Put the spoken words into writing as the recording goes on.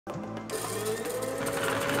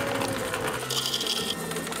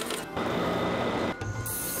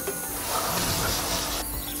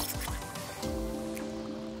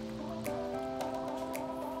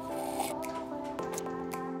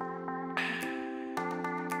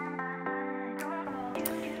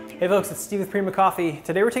Hey folks, it's Steve with Prima Coffee.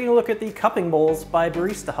 Today we're taking a look at the cupping bowls by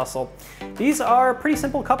Barista Hustle. These are pretty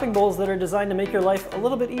simple cupping bowls that are designed to make your life a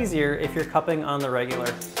little bit easier if you're cupping on the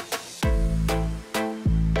regular.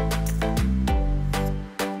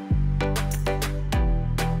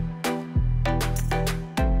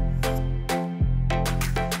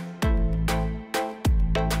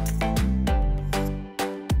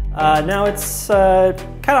 Now it's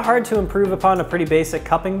kind of hard to improve upon a pretty basic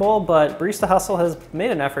cupping bowl, but Barista Hustle has made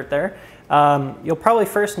an effort there. You'll probably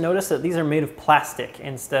first notice that these are made of plastic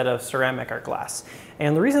instead of ceramic or glass.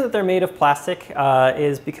 And the reason that they're made of plastic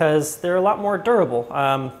is because they're a lot more durable.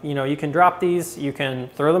 You can drop these, you can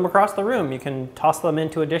throw them across the room, you can toss them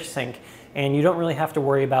into a dish sink, and you don't really have to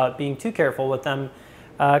worry about being too careful with them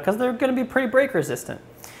because they're going to be pretty break resistant.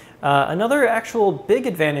 Another actual big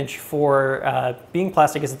advantage for being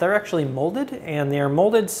plastic is that they're actually molded, and they are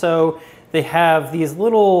molded so they have these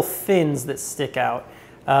little fins that stick out.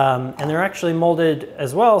 And they're actually molded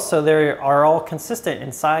as well so they are all consistent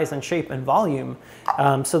in size and shape and volume.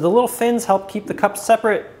 So the little fins help keep the cups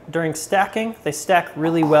separate during stacking. They stack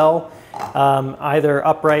really well, either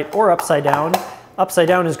upright or upside down. Upside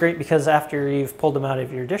down is great because after you've pulled them out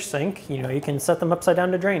of your dish sink, you can set them upside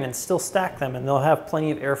down to drain and still stack them, and they'll have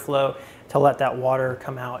plenty of airflow to let that water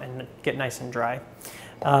come out and get nice and dry.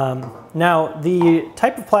 Now, the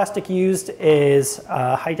type of plastic used is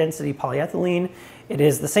high density polyethylene. It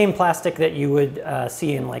is the same plastic that you would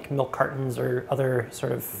see in like milk cartons or other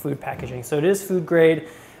sort of food packaging. So it is food grade.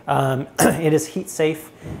 It is heat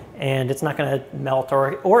safe, and it's not going to melt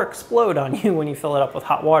or explode on you when you fill it up with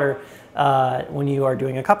hot water when you are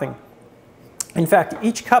doing a cupping. In fact,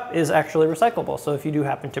 each cup is actually recyclable. So if you do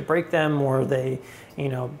happen to break them, or they,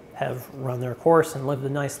 have run their course and lived a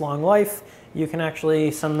nice long life, you can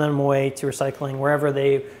actually send them away to recycling wherever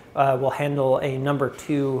they will handle a number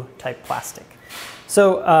 2 type plastic.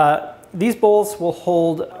 So these bowls will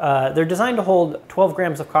hold, they're designed to hold 12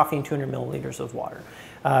 grams of coffee and 200 milliliters of water.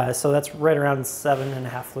 So that's right around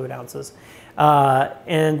 7.5 fluid ounces.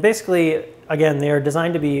 And basically, again, they are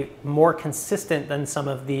designed to be more consistent than some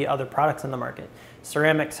of the other products in the market.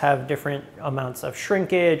 Ceramics have different amounts of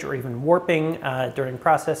shrinkage or even warping during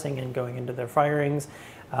processing and going into their firings.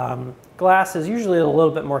 Glass is usually a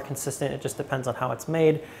little bit more consistent. It just depends on how it's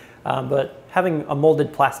made. But having a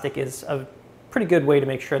molded plastic is a pretty good way to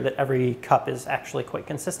make sure that every cup is actually quite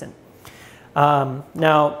consistent.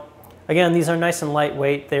 Now, again, these are nice and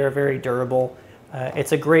lightweight. They are very durable.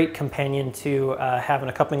 It's a great companion to have in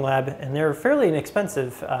a cupping lab, and they're fairly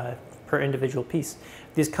inexpensive per individual piece.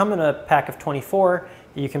 These come in a pack of 24.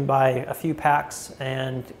 You can buy a few packs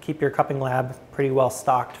and keep your cupping lab pretty well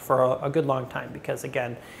stocked for a good long time because,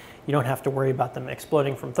 again, you don't have to worry about them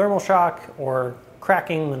exploding from thermal shock or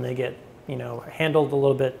cracking when they get handled a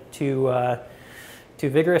little bit too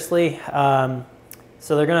vigorously.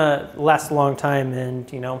 So they're going to last a long time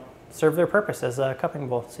and serve their purpose as a cupping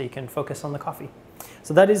bowl so you can focus on the coffee.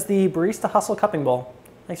 So that is the Barista Hustle cupping bowl.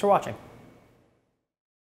 Thanks for watching.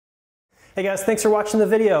 Hey guys, thanks for watching the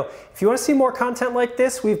video. If you want to see more content like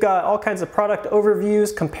this, we've got all kinds of product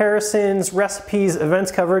overviews, comparisons, recipes, events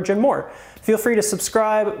coverage, and more. Feel free to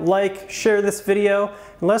subscribe, like, share this video,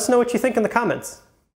 and let us know what you think in the comments.